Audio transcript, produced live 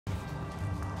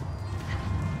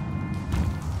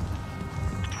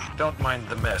Don't mind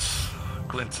the mess.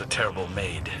 Glint's a terrible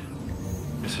maid.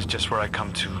 This is just where I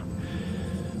come to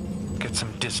get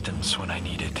some distance when I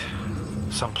need it.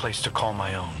 Some place to call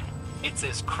my own. It's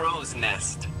his crow's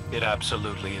nest. It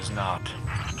absolutely is not.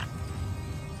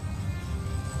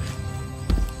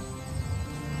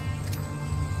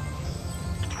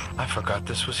 I forgot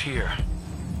this was here.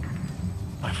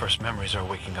 My first memories are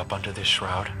waking up under this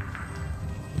shroud.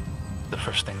 The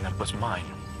first thing that was mine.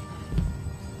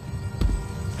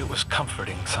 It was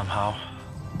comforting somehow.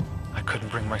 I couldn't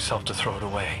bring myself to throw it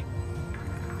away.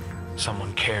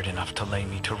 Someone cared enough to lay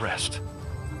me to rest.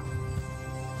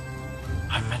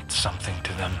 I meant something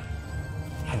to them,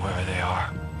 wherever they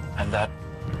are, and that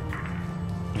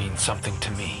means something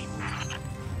to me.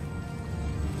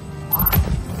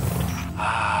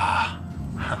 Ah.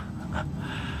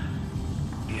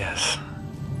 Yes.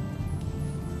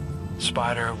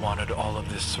 Spider wanted all of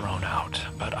this thrown out,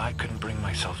 but I couldn't bring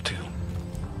myself to.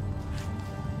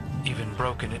 Even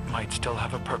broken, it might still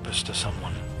have a purpose to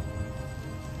someone.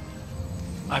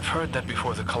 I've heard that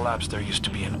before the collapse there used to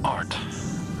be an art.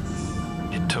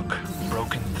 It took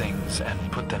broken things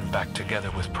and put them back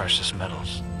together with precious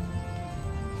metals.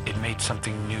 It made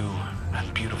something new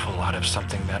and beautiful out of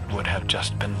something that would have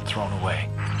just been thrown away.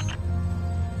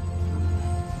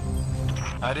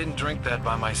 I didn't drink that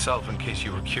by myself, in case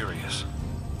you were curious.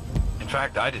 In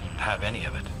fact, I didn't have any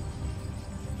of it.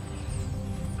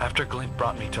 After Glint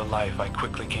brought me to life, I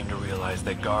quickly came to realize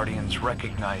that Guardians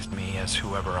recognized me as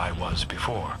whoever I was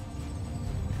before.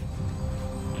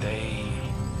 They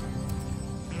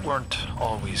weren't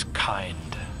always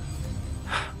kind.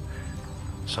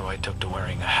 So I took to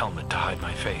wearing a helmet to hide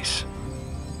my face.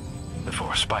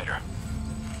 Before Spider.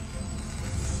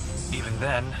 Even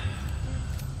then,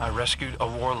 I rescued a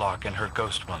warlock and her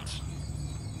ghost once.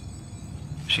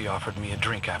 She offered me a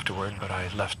drink afterward, but I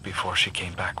left before she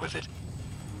came back with it.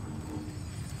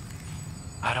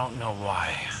 I don't know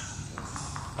why,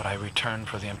 but I returned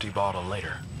for the empty bottle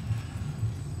later.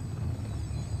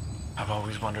 I've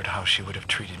always wondered how she would have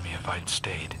treated me if I'd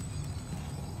stayed.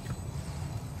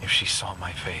 If she saw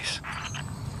my face.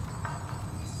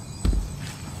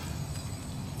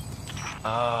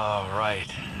 Oh,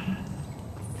 right.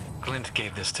 Glint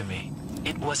gave this to me.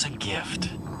 It was a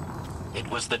gift. It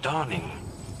was the dawning.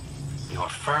 Your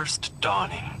first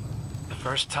dawning. The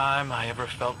first time I ever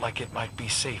felt like it might be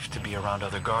safe to be around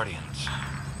other Guardians.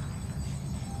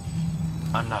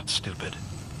 I'm not stupid.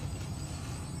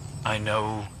 I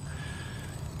know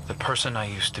the person I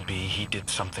used to be, he did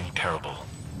something terrible.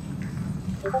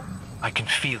 I can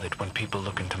feel it when people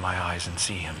look into my eyes and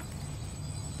see him.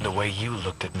 The way you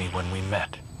looked at me when we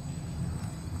met.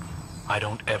 I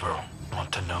don't ever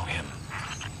want to know him.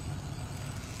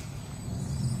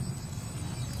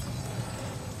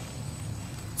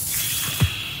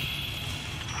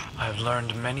 I've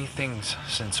learned many things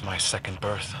since my second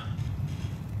birth.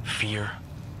 Fear,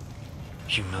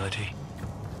 humility.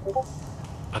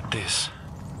 But this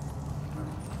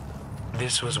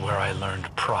was where I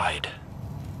learned pride.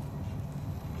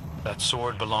 That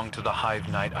sword belonged to the Hive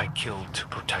Knight I killed to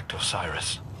protect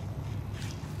Osiris.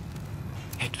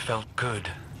 It felt good,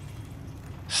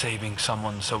 saving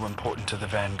someone so important to the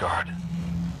Vanguard.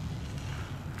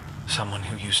 Someone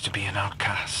who used to be an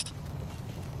outcast.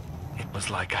 It was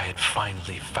like I had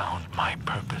finally found my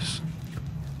purpose.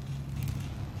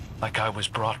 Like I was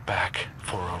brought back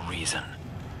for a reason.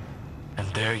 And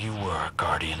there you were,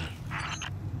 Guardian.